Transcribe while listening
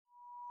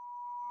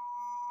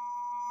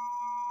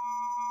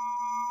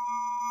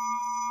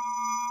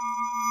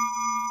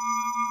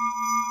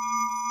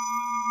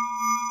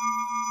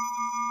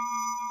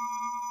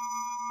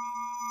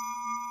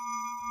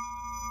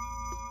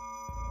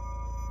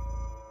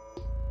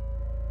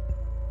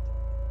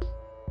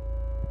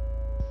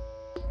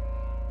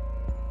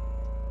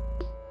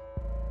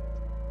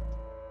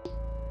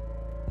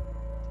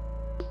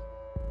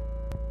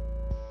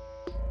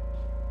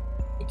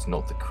It's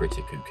not the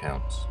critic who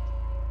counts,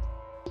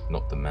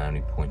 not the man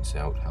who points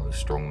out how the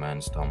strong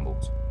man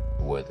stumbles,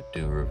 or where the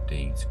doer of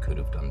deeds could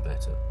have done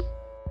better.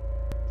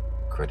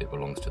 The credit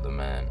belongs to the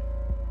man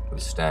who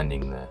is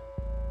standing there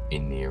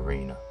in the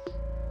arena,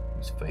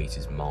 whose face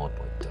is marred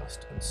by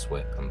dust and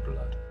sweat and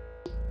blood.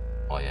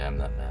 I am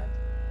that man,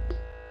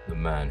 the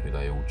man who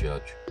they all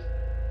judge.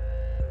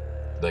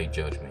 They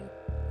judge me,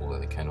 although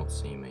they cannot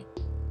see me.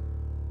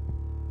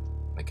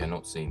 They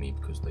cannot see me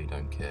because they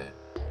don't care.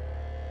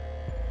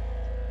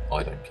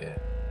 I don't care.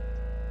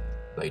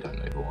 They don't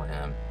know who I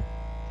am,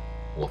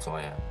 what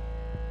I am.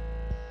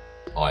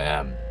 I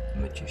am a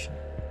magician.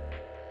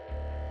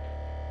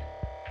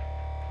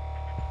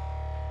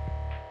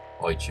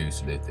 I choose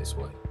to live this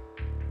way.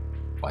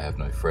 I have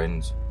no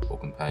friends or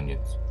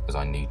companions, as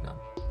I need none.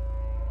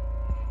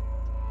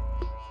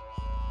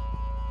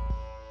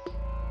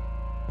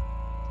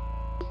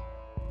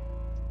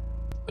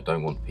 I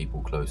don't want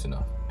people close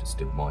enough to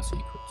steal my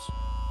secrets,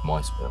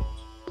 my spells,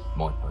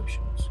 my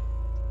potions.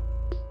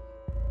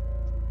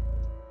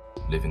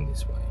 Living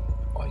this way,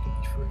 I can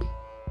be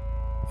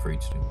free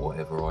to do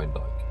whatever I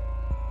like.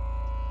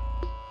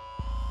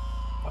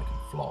 I can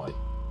fly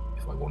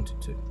if I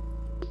wanted to.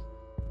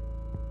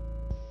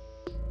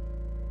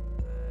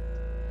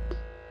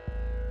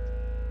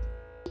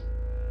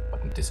 I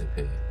can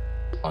disappear,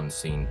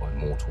 unseen by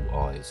mortal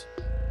eyes.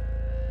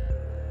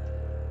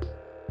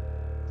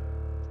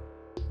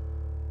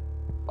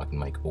 I can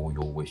make all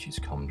your wishes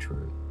come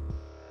true.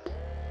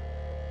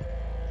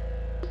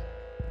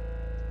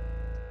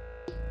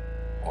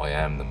 I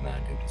am the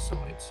man who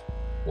decides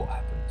what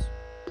happens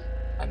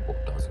and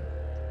what doesn't.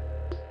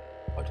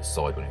 I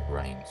decide when it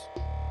rains,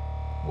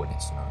 when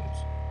it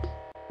snows,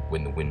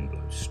 when the wind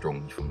blows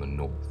strongly from the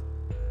north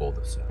or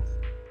the south,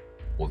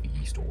 or the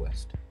east or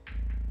west.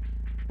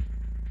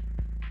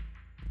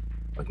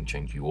 I can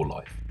change your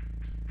life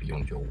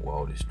beyond your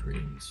wildest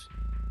dreams.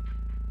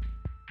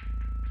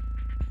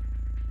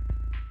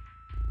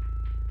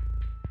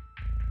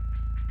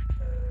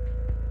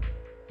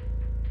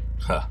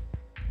 Ha!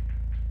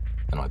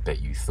 And I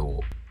bet you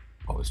thought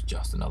I was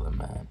just another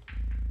man.